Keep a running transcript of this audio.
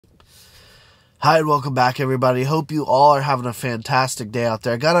Hi and welcome back, everybody. Hope you all are having a fantastic day out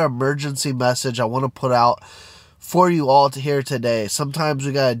there. I got an emergency message I want to put out for you all to hear today. Sometimes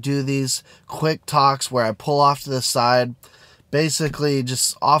we got to do these quick talks where I pull off to the side, basically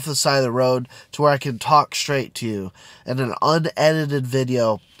just off the side of the road to where I can talk straight to you. In an unedited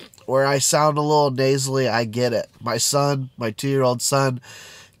video where I sound a little nasally, I get it. My 2-year-old son,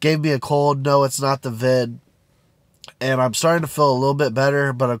 gave me a cold. No, it's not the vid. And I'm starting to feel a little bit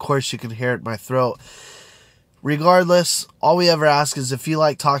better, but of course you can hear it in my throat. Regardless, all we ever ask is if you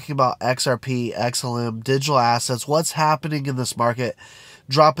like talking about XRP, XLM, digital assets, what's happening in this market,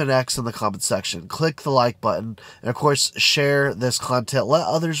 drop an X in the comment section. Click the like button. And of course, share this content. Let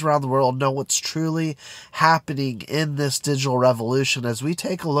others around the world know what's truly happening in this digital revolution as we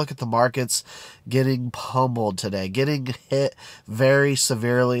take a look at the markets getting pummeled today, getting hit very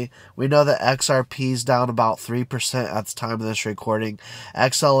severely. We know that XRP is down about 3% at the time of this recording.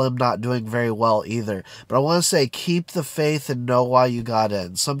 XLM not doing very well either. But I want to say keep the faith and know why you got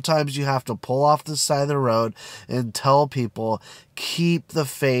in. Sometimes you have to pull off the side of the road and tell people, keep the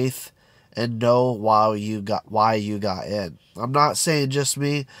faith and know why you got in. I'm not saying just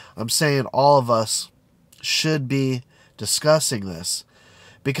me. I'm saying all of us should be discussing this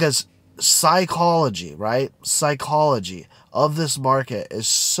because psychology, right? Psychology of this market is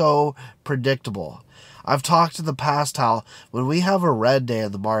so predictable. I've talked in the past how when we have a red day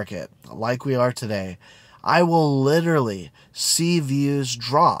in the market, like we are today, I will literally see views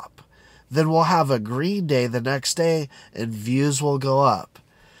drop. Then we'll have a green day the next day and views will go up.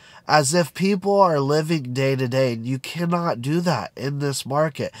 As if people are living day to day, and you cannot do that in this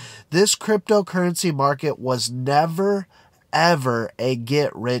market. This cryptocurrency market was never ever a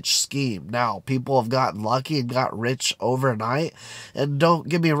get-rich scheme. Now, people have gotten lucky and got rich overnight. And don't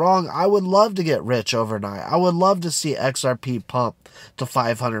get me wrong, I would love to get rich overnight. I would love to see XRP pump to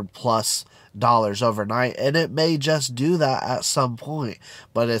 $500+ overnight, and it may just do that at some point.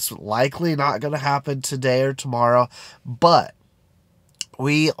 But it's likely not going to happen today or tomorrow. But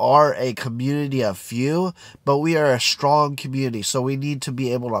we are a community of few, but we are a strong community. So we need to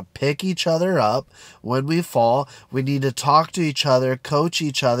be able to pick each other up when we fall. We need to talk to each other, coach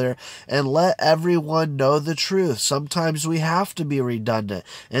each other, and let everyone know the truth. Sometimes we have to be redundant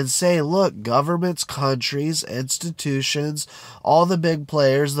and say, look, governments, countries, institutions, all the big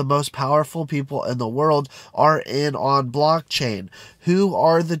players, the most powerful people in the world are in on blockchain. Who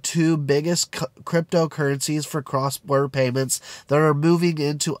are the two biggest cryptocurrencies for cross-border payments that are moving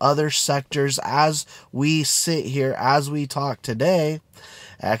into other sectors as we sit here, as we talk today?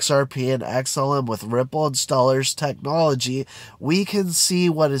 XRP and XLM with Ripple and Stellar's technology, we can see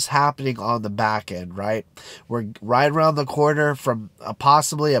what is happening on the back end, right? We're right around the corner from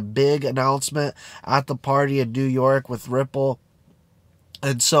possibly a big announcement at the party in New York with Ripple.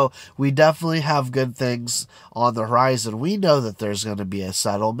 And so we definitely have good things on the horizon. We know that there's going to be a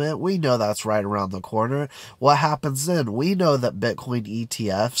settlement. We know that's right around the corner. What happens then? We know that Bitcoin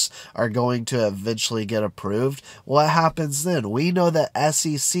ETFs are going to eventually get approved. What happens then? We know that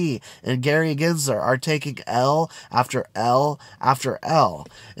SEC and Gary Gensler are taking L after L after L.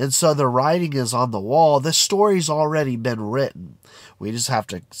 And so the writing is on the wall. This story's already been written. We just have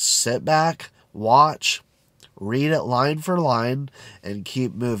to sit back, watch, read it line for line, and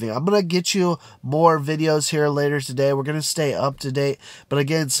keep moving. I'm going to get you more videos here later today. We're going to stay up to date. But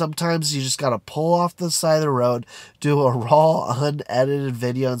again, sometimes you just got to pull off the side of the road, do a raw, unedited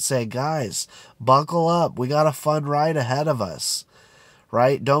video, and say, guys, buckle up. We got a fun ride ahead of us.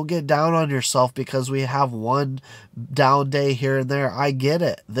 Right? Don't get down on yourself because we have one down day here and there. I get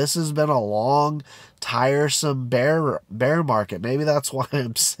it. This has been a long, tiresome bear market. Maybe that's why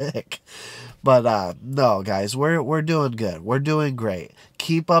I'm sick. But no, guys, we're doing good. We're doing great.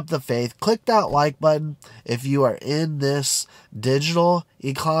 Keep up the faith. Click that like button if you are in this digital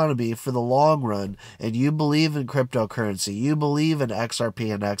economy for the long run and you believe in cryptocurrency. You believe in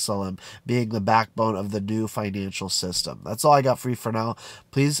XRP and XLM being the backbone of the new financial system. That's all I got for you for now.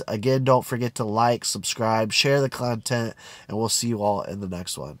 Please, again, don't forget to like, subscribe, share the content, and we'll see you all in the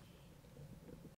next one.